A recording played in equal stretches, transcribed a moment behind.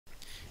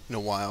in a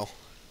while.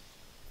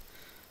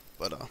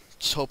 But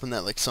just hoping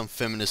that like some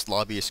feminist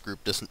lobbyist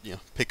group doesn't,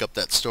 pick up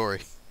that story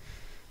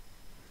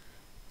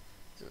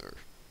or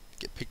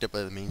get picked up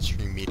by the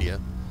mainstream media.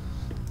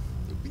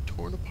 It would be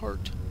torn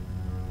apart.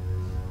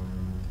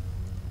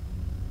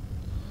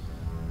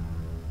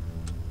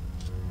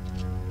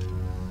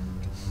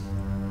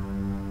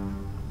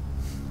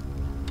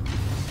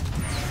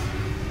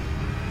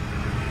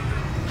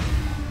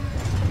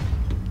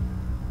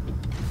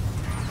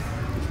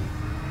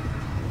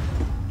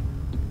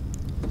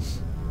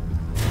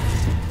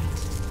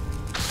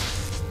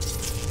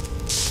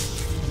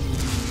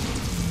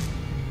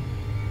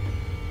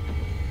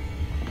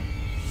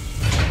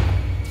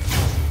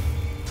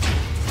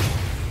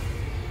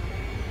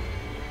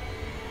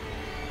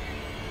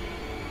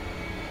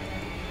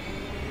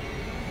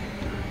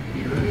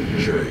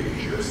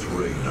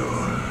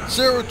 Raynour.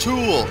 Sarah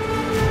Toole!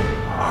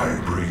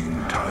 I bring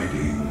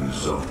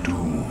tidings of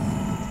doom.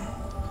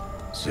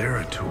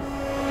 Sarah Toole.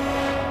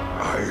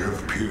 I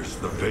have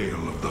pierced the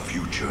veil of the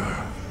future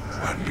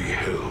and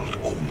beheld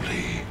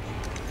only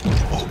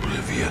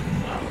oblivion.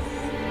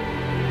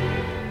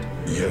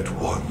 Yet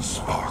one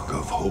spark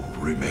of hope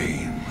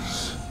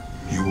remains.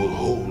 You will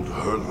hold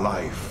her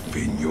life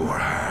in your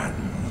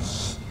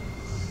hands.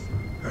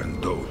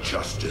 And though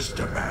justice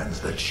demands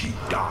that she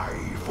die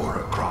for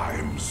her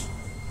crimes,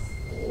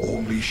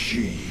 only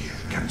she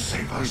can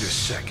save us. Wait a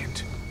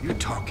second. You're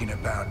talking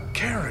about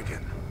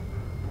Kerrigan.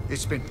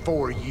 It's been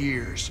 4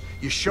 years.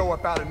 You show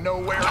up out of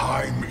nowhere.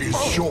 Time is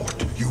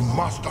short. You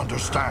must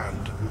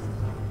understand.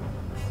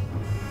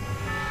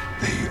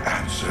 The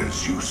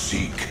answers you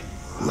seek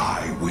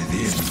lie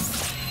within.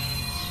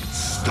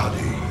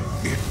 Study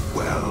it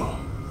well.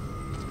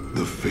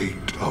 The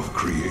fate of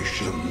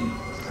creation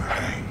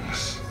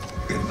hangs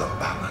in the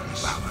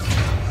balance.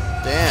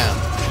 Damn.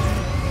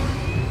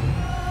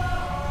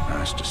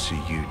 Nice to see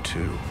you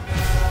too.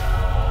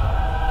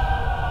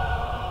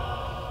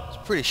 It's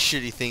a pretty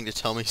shitty thing to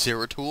tell me,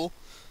 Sarah Toole.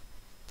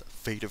 The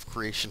fate of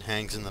creation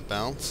hangs in the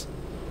balance.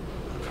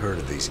 I've heard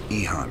of these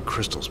Ehan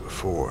crystals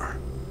before.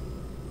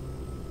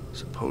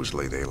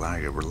 Supposedly they allow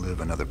you to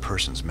relive another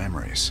person's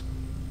memories.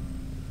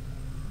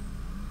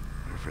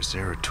 But for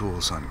Sarah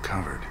Toole's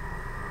uncovered,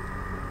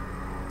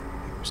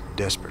 it was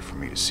desperate for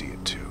me to see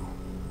it too.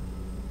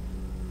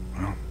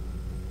 Well,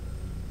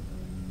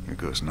 here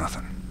goes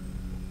nothing.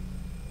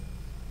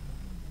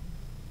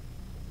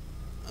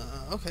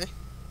 Okay.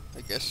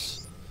 I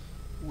guess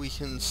we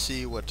can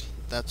see what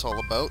that's all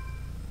about.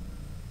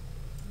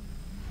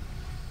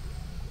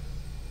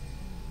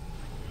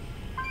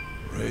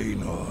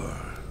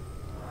 Raynour,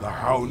 the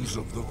hounds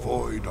of the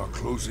void are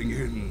closing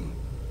in.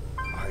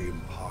 I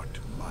impart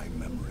my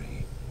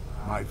memory,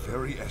 my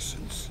very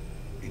essence,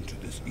 into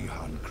this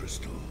Ehan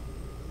crystal,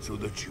 so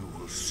that you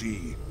will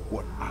see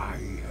what I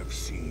have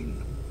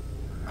seen,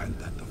 and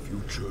that the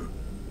future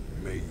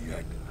may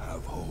yet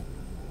have hope.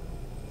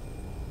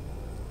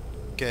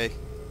 Okay.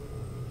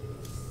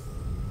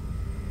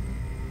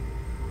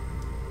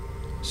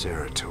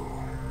 Sarah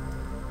Toole,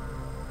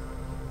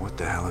 what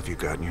the hell have you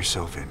gotten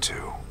yourself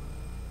into?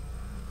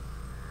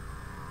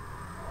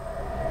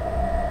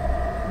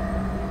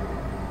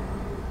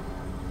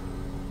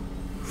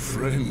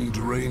 Friend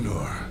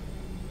Raynour,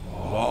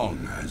 long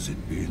has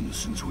it been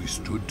since we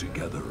stood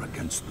together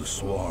against the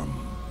Swarm.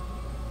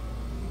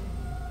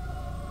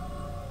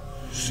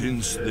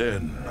 Since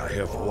then, I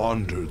have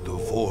wandered the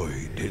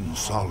void in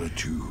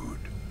solitude,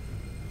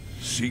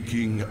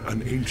 seeking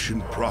an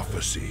ancient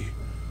prophecy,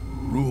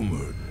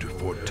 rumored to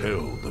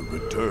foretell the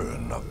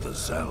return of the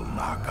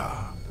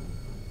Xel'Naga.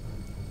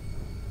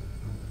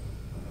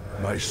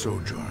 My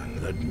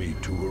sojourn led me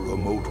to a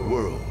remote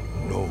world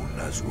known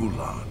as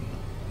Ulan,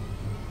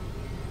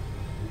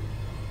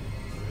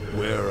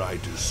 where I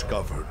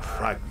discovered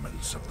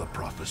fragments of the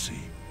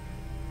prophecy,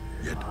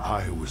 yet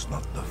I was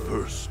not the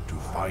first to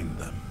find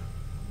them.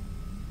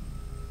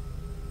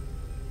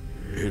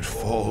 It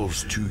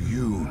falls to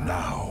you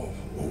now,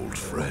 old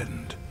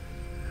friend,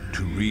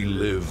 to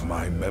relive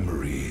my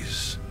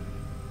memories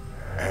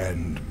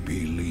and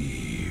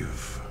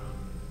believe.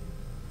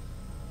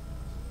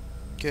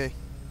 Okay.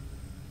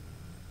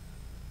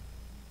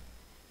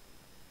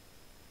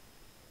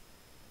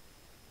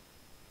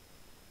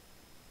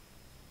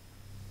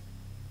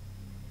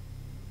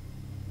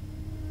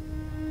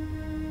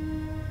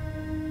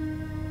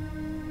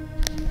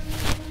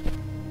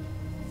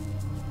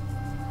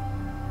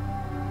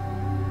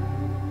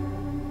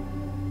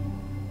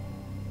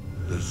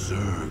 The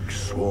Zerg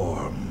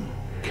swarm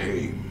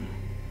came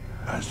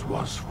as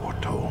was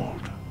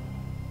foretold.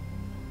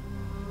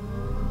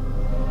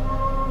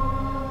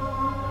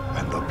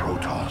 And the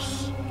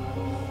Protoss,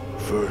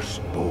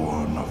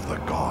 firstborn of the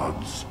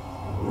gods,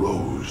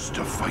 rose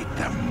to fight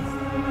them.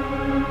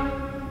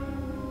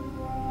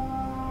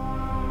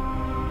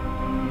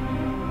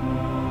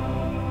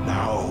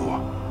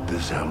 Now, the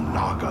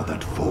Xel'Naga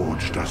that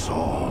forged us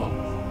all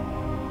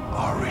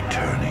are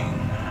returning.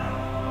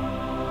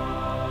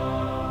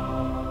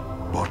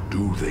 What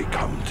do they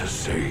come to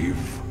save?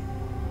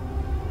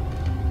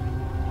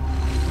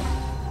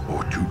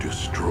 Or to to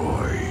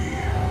destroy.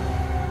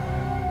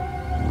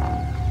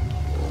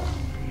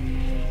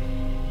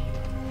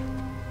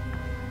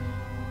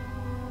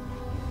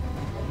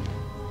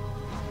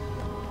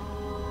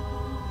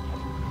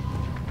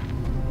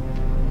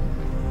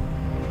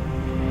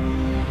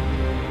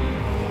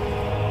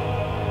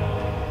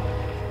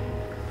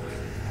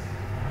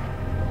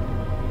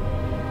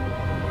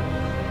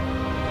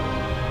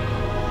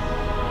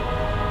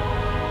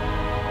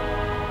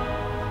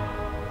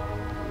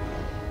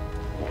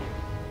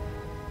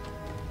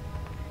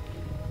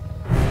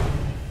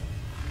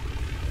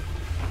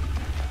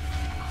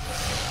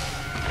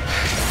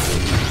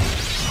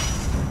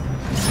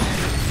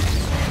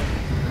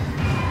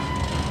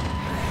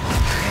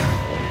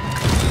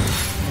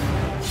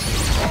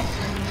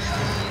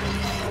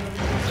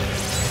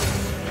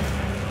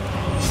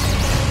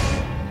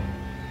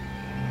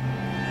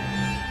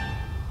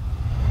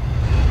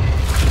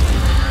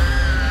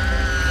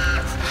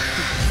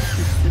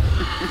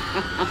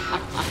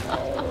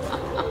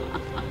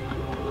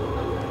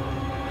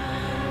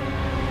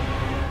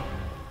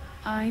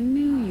 I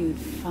knew you'd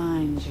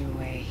find your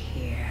way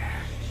here.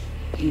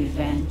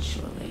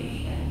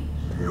 Eventually.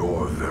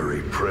 Your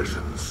very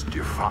presence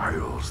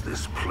defiles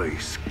this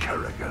place,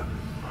 Kerrigan.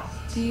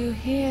 Do you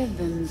hear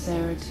them,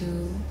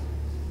 Zeratul?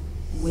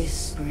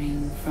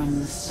 Whispering from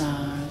the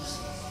stars.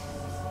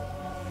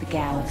 The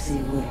galaxy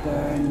will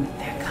burn with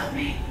their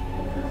coming.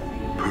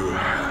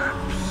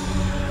 Perhaps.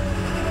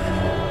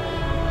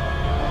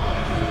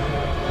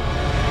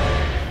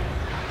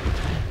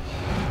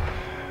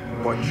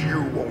 But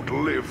you won't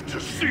live to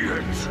see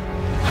it!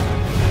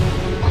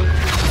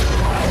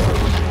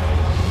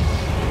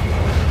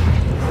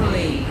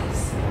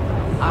 Please.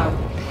 Our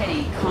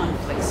petty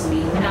conflicts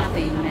mean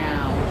nothing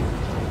now.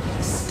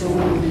 The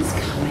storm is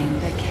coming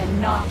that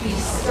cannot be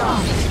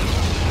stopped.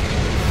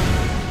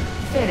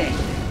 Fitting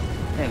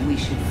that we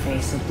should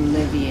face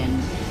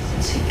oblivion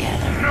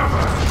together.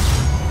 Never!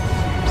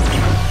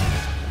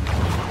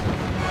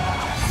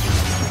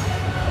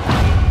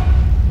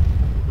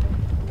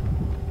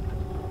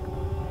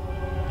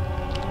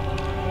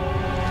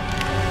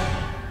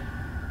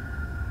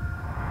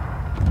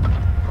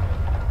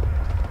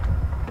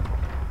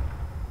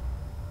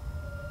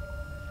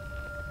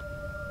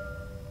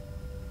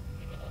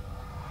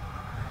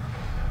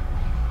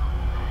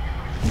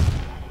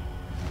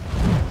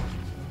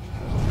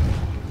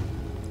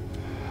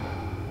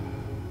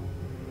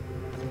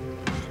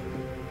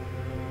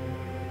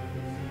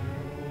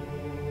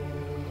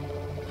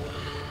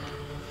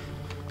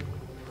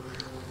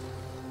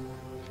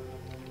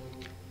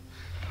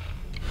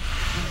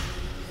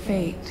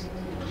 Fate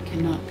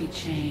cannot be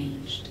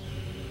changed.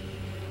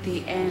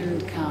 The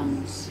end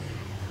comes.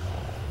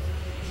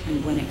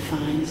 And when it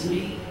finds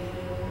me,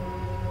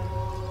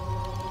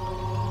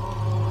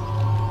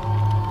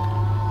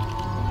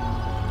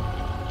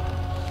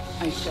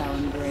 I shall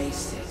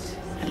embrace it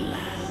at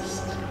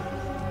last.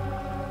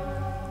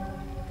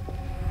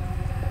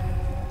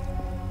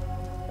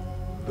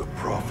 The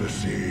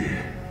prophecy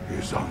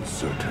is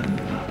uncertain.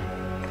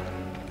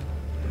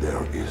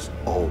 There is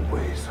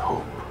always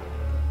hope.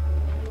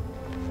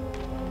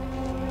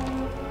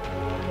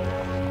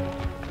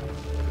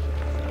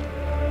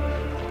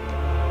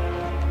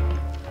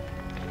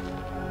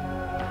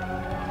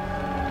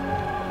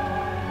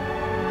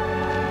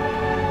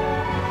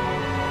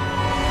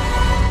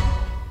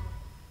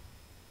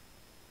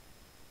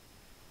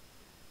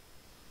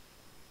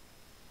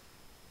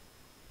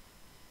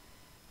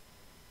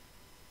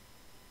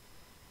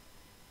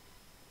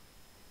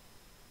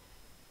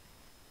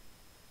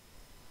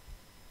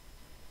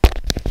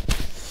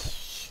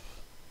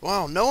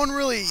 Wow, no one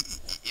really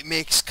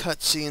makes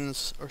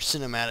cutscenes or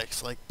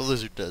cinematics like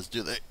Blizzard does,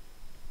 do they?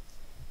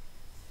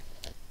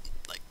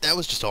 Like, that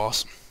was just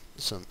awesome.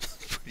 Some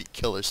pretty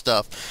killer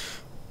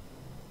stuff.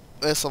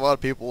 I guess a lot of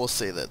people will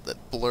say that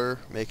Blur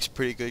makes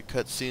pretty good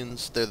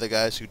cutscenes. They're the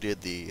guys who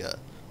did the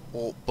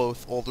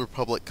both Old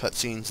Republic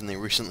cutscenes, and they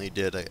recently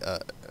did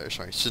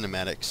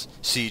cinematics,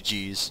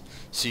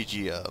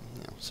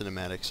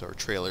 cinematics or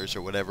trailers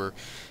or whatever.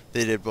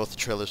 They did both the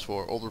trailers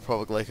for Old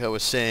Republic, like I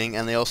was saying,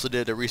 and they also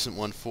did a recent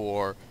one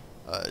for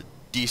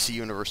DC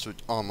Universe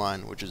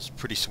Online, which is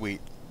pretty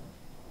sweet.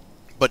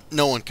 But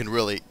no one can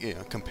really,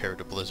 compare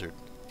to Blizzard,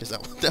 because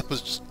that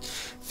was just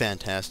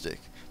fantastic.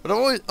 But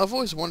I've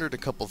always wondered a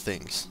couple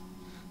things,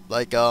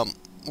 like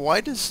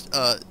why does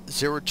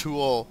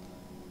Zeratul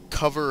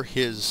cover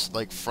his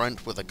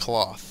front with a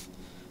cloth?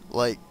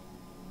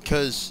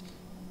 Because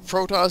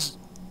Protoss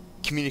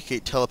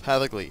communicate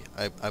telepathically,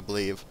 I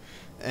believe,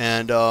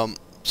 and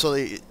so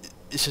they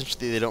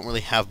don't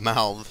really have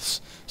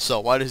mouths. So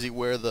why does he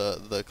wear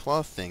the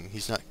cloth thing? He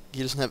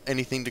doesn't have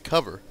anything to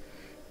cover.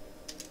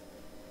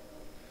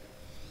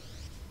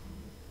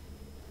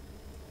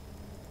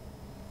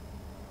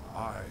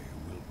 I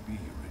will be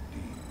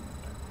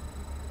redeemed.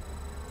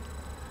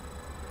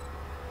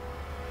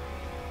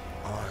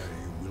 I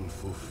will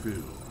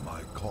fulfill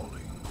my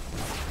calling.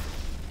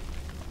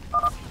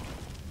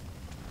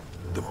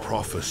 The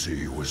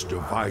prophecy was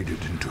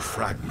divided into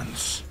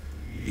fragments,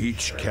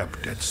 each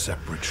kept at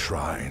separate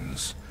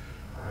shrines.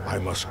 I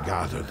must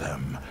gather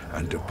them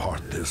and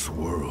depart this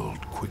world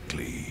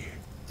quickly.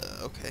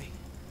 Okay.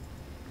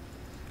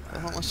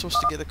 How am I supposed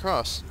to get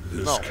across?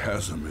 This No.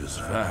 chasm is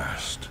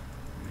vast.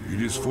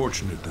 It is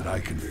fortunate that I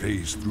can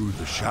phase through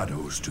the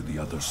shadows to the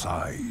other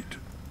side.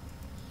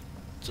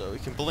 So we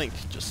can blink,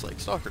 just like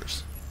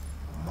stalkers.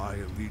 My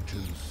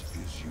allegiance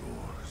is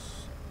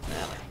yours.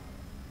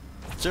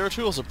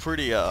 Zeratul is a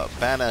pretty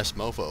badass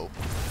mofo.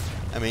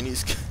 I mean,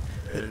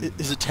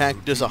 his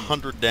attack does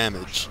 100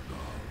 damage,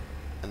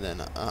 and then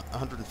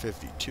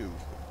 152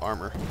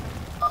 armor.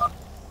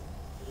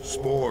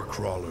 Spore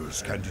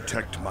crawlers can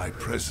detect my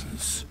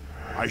presence.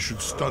 I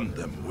should stun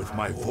them with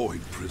my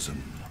void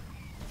prism.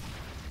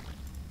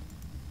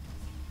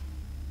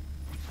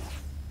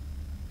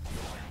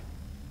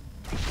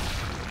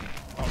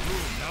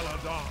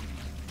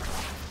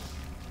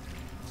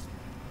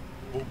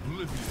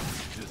 Oblivion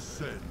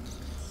descends.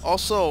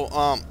 Also,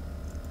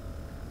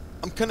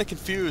 I'm kind of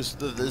confused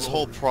this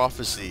whole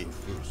prophecy.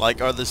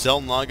 Like, are the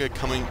Xel'Naga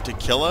coming to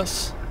kill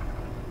us?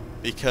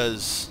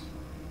 Because,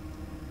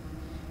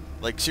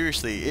 like,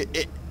 seriously,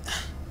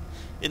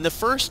 in the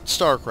first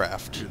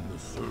Starcraft, In the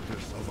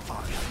service of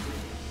iron.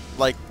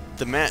 like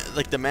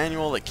the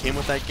manual that came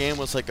with that game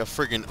was like a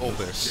friggin'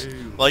 opus.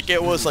 Like,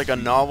 it was like a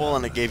novel,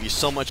 and it gave you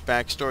so much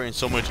backstory and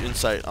so much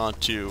insight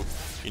onto,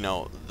 you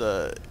know,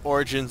 the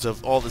origins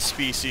of all the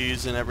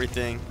species and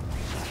everything.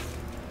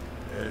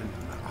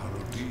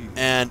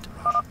 And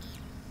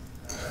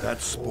That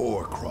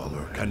spore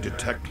crawler can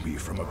detect me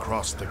from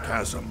across the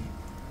chasm.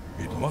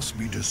 It must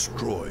be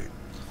destroyed.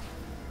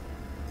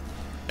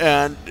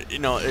 you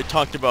know, it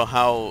talked about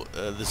how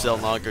the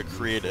Xel'Naga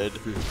created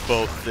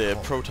both the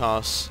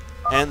Protoss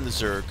and the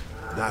Zerg.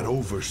 That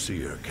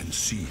overseer can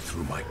see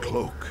through my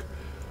cloak.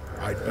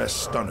 I'd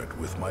best stun it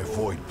with my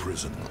void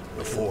prism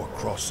before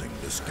crossing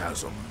this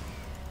chasm.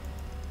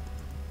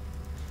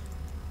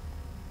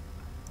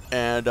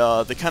 And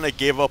they kind of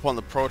gave up on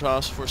the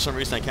Protoss for some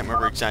reason. I can't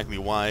remember exactly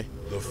why.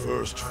 The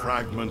first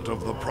fragment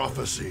of the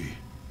prophecy.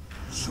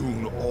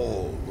 Soon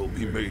all will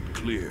be made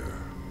clear.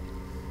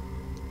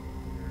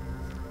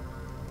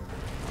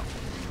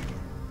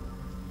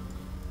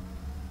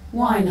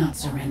 Why not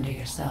surrender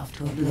yourself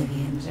to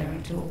oblivion,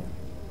 Zeratul?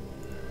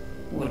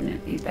 Wouldn't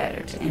it be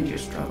better to end your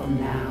struggle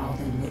now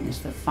than witness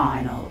the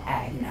final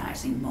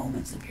agonizing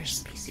moments of your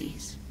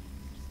species?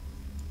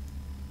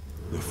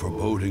 The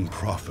foreboding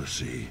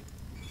prophecy.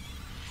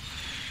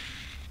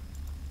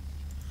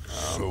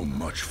 So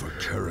much for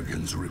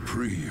Kerrigan's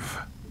reprieve.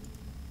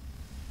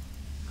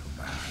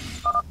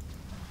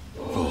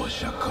 For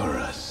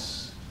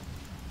Shakuras.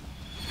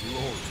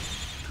 Glory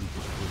to the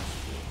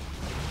firstborn.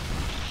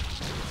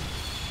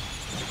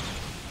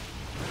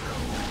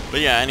 But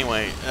yeah,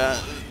 anyway,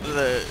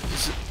 the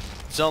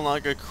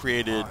Xel'Naga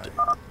created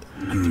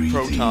Greetings,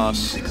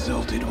 Protoss.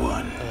 exalted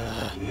one.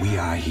 We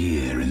are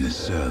here in the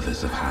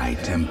service of High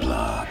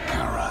Templar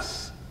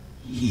Karas.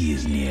 He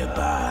is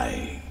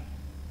nearby.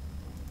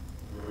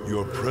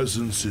 Your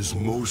presence is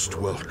most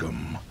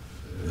welcome.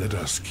 Let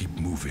us keep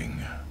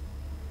moving.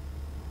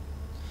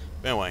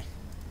 Anyway,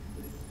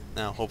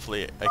 now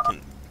hopefully I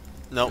can.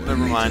 No, never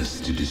Permit mind. us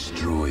to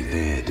destroy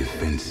their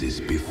defenses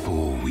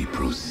before we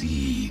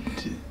proceed.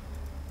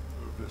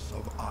 Service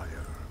of ire.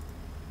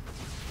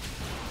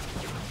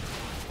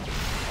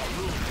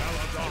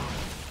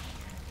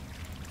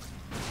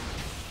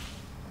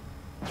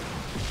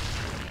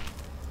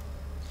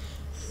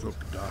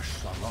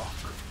 Sukdash Salak.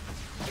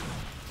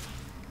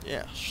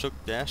 Yeah, Shook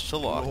Dash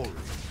Shalak. Glory to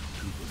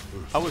the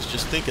first. I was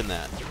just thinking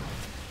that.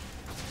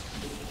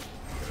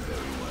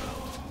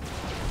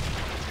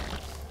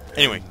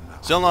 Anyway,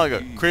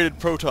 Xel'Naga created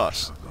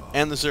Protoss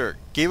and the Zerg.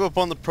 Gave up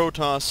on the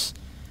Protoss,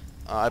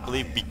 I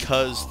believe,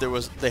 because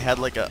they had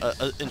like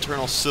a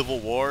internal civil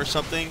war or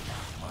something,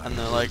 and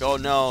they're like, oh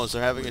no,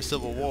 they're having a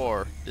civil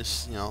war.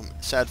 This, you know,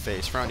 sad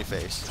face, frowny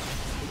face.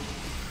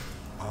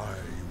 I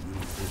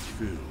will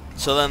fulfill.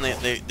 So then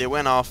they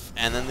went off,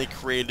 and then they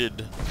created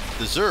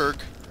the Zerg.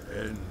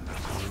 En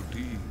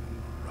Harudin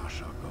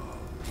Rashaga.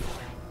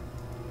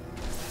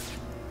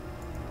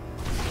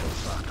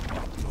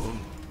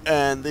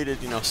 And they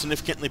did, you know,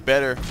 significantly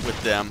better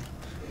with them,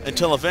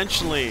 until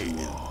eventually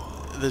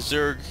the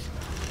Zerg,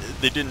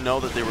 they didn't know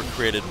that they were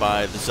created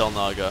by the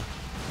Xel'Naga,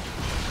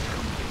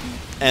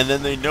 and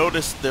then they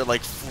noticed their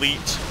like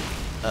fleet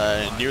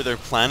near their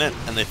planet,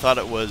 and they thought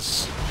it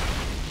was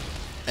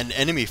an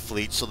enemy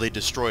fleet, so they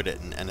destroyed it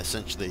and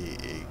essentially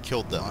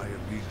killed them. My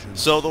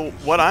allegiance. So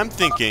what I'm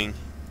thinking,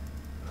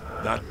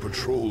 That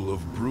patrol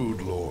of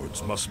brood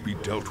lords must be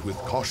dealt with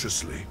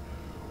cautiously,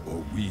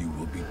 or we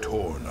will be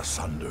torn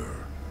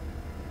asunder.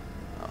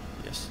 oh,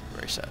 yes,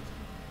 very sad.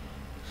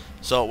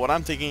 So what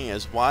I'm thinking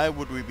is, why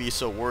would we be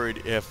so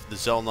worried if the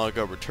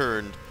Xel'Naga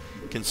returned,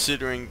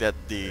 considering that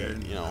the,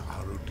 you know,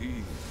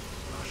 Harudin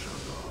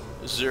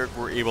Rashaga. Zerg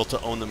were able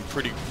to own them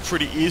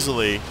pretty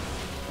easily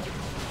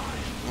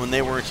when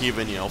they weren't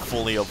even, you know,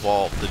 fully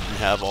evolved. They didn't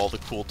have all the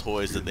cool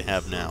toys that they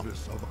have now.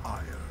 Service of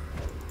ire.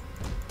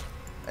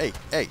 Hey,